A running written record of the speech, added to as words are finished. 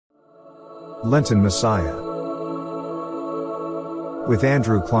Lenten Messiah with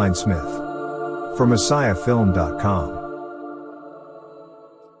Andrew Klein-Smith for MessiahFilm.com.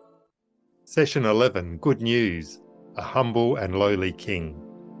 Session 11, Good News, a Humble and Lowly King.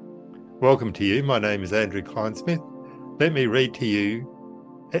 Welcome to you. My name is Andrew Klein-Smith. Let me read to you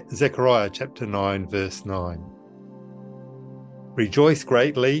Zechariah chapter 9, verse 9. Rejoice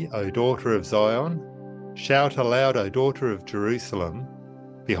greatly, O daughter of Zion. Shout aloud, O daughter of Jerusalem.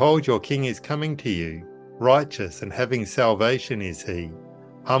 Behold, your king is coming to you. Righteous and having salvation is he,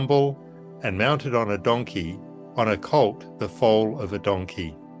 humble and mounted on a donkey, on a colt, the foal of a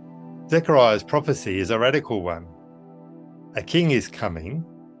donkey. Zechariah's prophecy is a radical one. A king is coming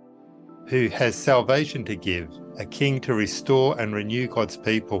who has salvation to give, a king to restore and renew God's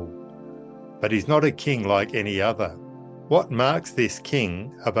people. But he's not a king like any other. What marks this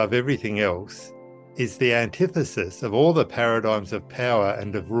king above everything else is the antithesis of all the paradigms of power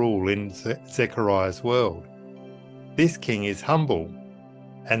and of rule in Zechariah's world. This king is humble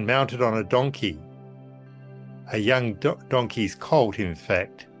and mounted on a donkey, a young donkey's colt, in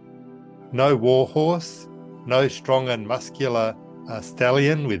fact. No war horse, no strong and muscular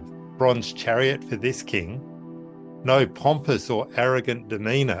stallion with bronze chariot for this king, no pompous or arrogant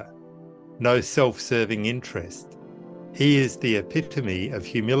demeanour, no self-serving interest. He is the epitome of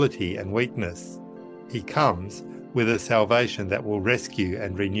humility and weakness. He comes with a salvation that will rescue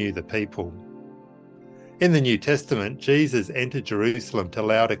and renew the people. In the New Testament, Jesus entered Jerusalem to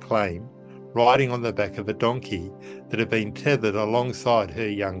loud acclaim, riding on the back of a donkey that had been tethered alongside her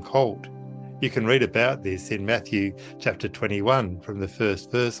young colt. You can read about this in Matthew chapter 21 from the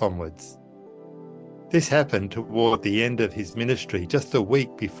first verse onwards. This happened toward the end of his ministry, just a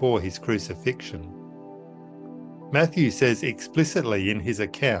week before his crucifixion. Matthew says explicitly in his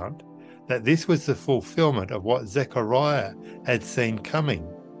account that this was the fulfillment of what Zechariah had seen coming.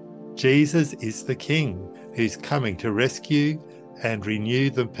 Jesus is the King who's coming to rescue and renew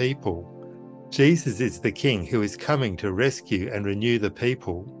the people. Jesus is the King who is coming to rescue and renew the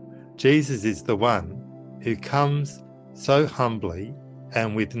people. Jesus is the one who comes so humbly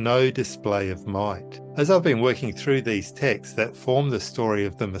and with no display of might. As I've been working through these texts that form the story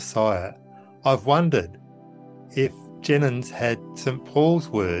of the Messiah, I've wondered if Jennings had St. Paul's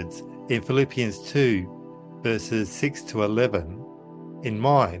words in Philippians 2, verses 6 to 11 in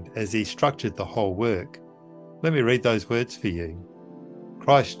mind as he structured the whole work. Let me read those words for you.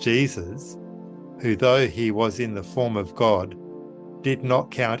 Christ Jesus, who though he was in the form of God, did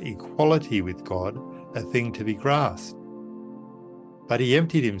not count equality with God a thing to be grasped, but he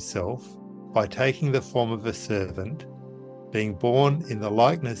emptied himself by taking the form of a servant, being born in the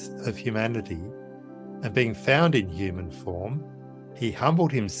likeness of humanity, and being found in human form, he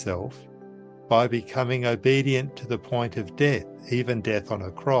humbled himself by becoming obedient to the point of death, even death on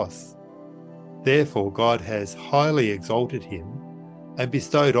a cross. Therefore God has highly exalted him and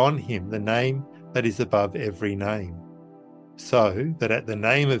bestowed on him the name that is above every name, so that at the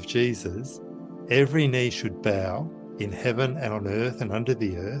name of Jesus every knee should bow in heaven and on earth and under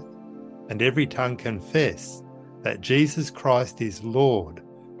the earth, and every tongue confess that Jesus Christ is Lord,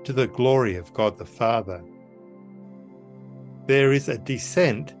 to the glory of God the Father. There is a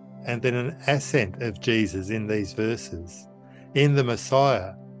descent and then an ascent of Jesus in these verses. In the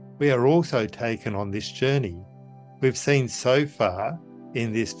Messiah, we are also taken on this journey. We've seen so far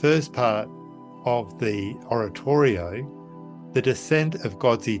in this first part of the oratorio the descent of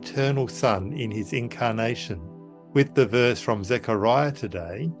God's eternal Son in his incarnation. With the verse from Zechariah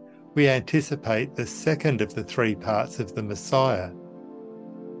today, we anticipate the second of the three parts of the Messiah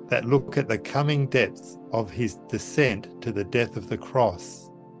that look at the coming depths of his descent to the death of the cross.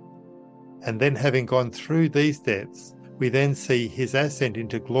 And then, having gone through these depths, we then see his ascent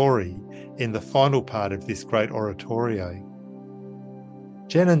into glory in the final part of this great oratorio.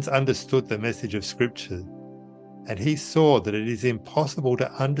 Jennings understood the message of Scripture, and he saw that it is impossible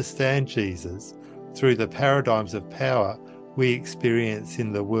to understand Jesus through the paradigms of power we experience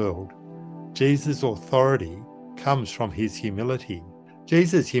in the world. Jesus' authority comes from his humility.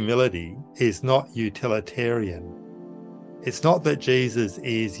 Jesus' humility is not utilitarian. It's not that Jesus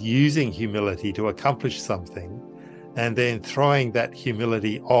is using humility to accomplish something and then throwing that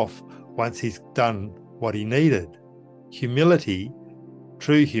humility off once he's done what he needed. Humility,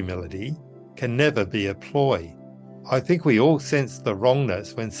 true humility, can never be a ploy. I think we all sense the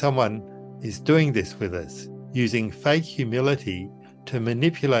wrongness when someone is doing this with us, using fake humility to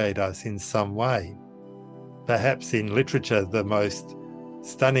manipulate us in some way. Perhaps in literature, the most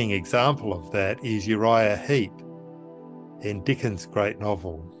stunning example of that is Uriah Heep in Dickens' great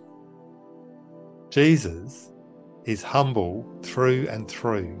novel. Jesus is humble through and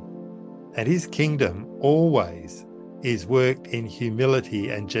through. and his kingdom always is worked in humility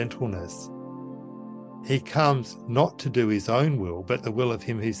and gentleness. He comes not to do his own will, but the will of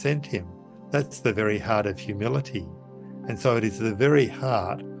him who sent him. That's the very heart of humility. And so it is the very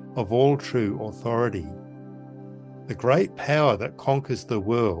heart of all true authority. The great power that conquers the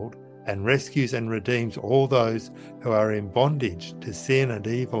world and rescues and redeems all those who are in bondage to sin and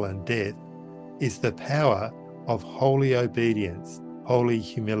evil and death is the power of holy obedience, holy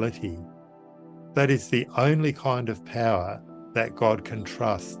humility. That is the only kind of power that God can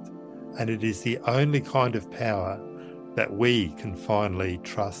trust, and it is the only kind of power that we can finally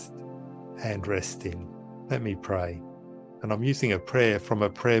trust and rest in. Let me pray. And I'm using a prayer from a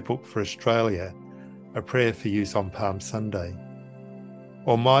prayer book for Australia, a prayer for use on Palm Sunday.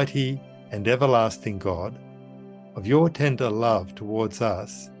 Almighty and everlasting God, of your tender love towards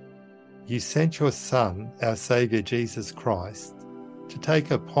us, you sent your Son, our Saviour Jesus Christ, to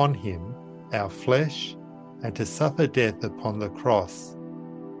take upon him our flesh and to suffer death upon the cross,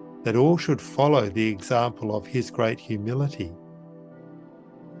 that all should follow the example of his great humility.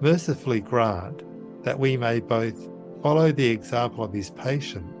 Mercifully grant that we may both follow the example of his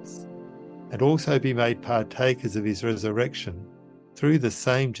patience and also be made partakers of his resurrection through the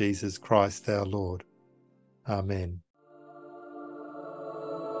same Jesus Christ our Lord. Amen.